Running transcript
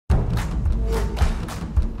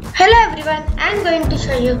Hello everyone, I am going to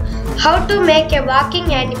show you how to make a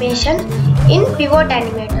walking animation in Pivot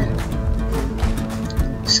Animator.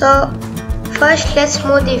 So first let's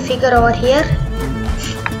move the figure over here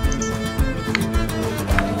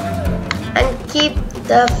and keep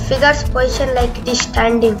the figure's position like it is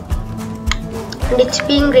standing and it's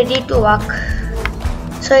being ready to walk.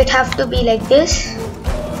 So it have to be like this.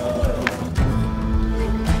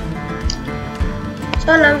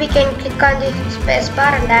 So now we can click on the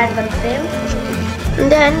spacebar and add one frame.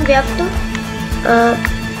 And then we have to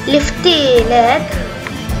lift the leg,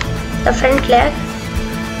 the front leg,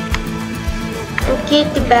 and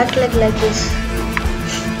keep the back leg like this.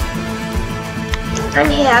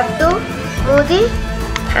 And you have to move the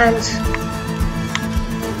hands.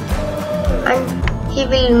 And he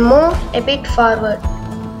will move a bit forward.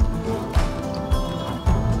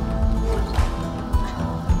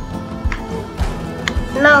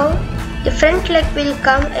 Now the front leg will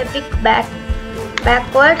come a bit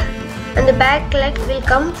backward and the back leg will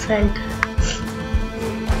come front,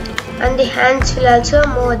 and the hands will also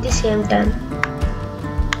move at the same time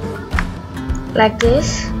like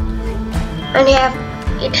this, and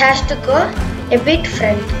it has to go a bit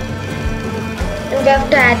front, and we have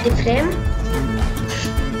to add the frame.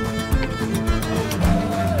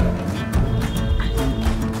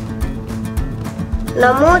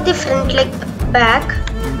 Now move the front leg back,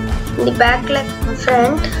 the back leg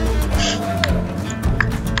front,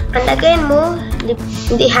 and again move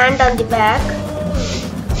the hand on the back,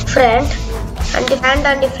 front, and the hand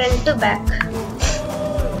on the front to back,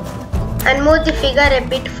 and move the figure a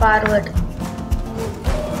bit forward.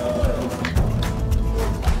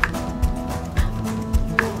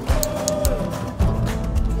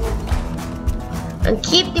 And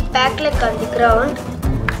keep the back leg on the ground,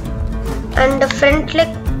 and the front leg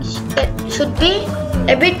should be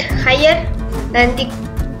a bit higher than the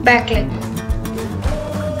back leg,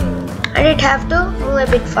 and it have to move a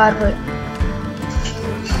bit forward.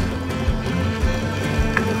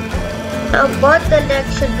 Now both the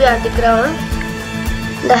legs should be on the ground.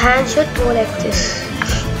 The hand should move like this.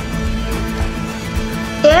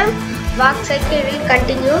 Then walk cycle will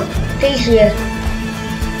continue till here.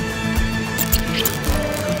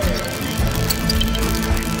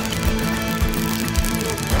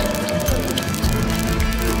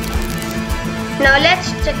 Now let's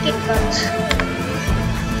check it once.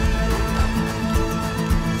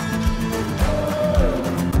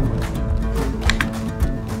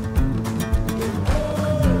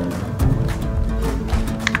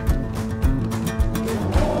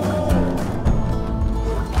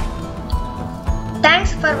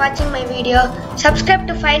 Thanks for watching my video. Subscribe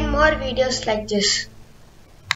to find more videos like this.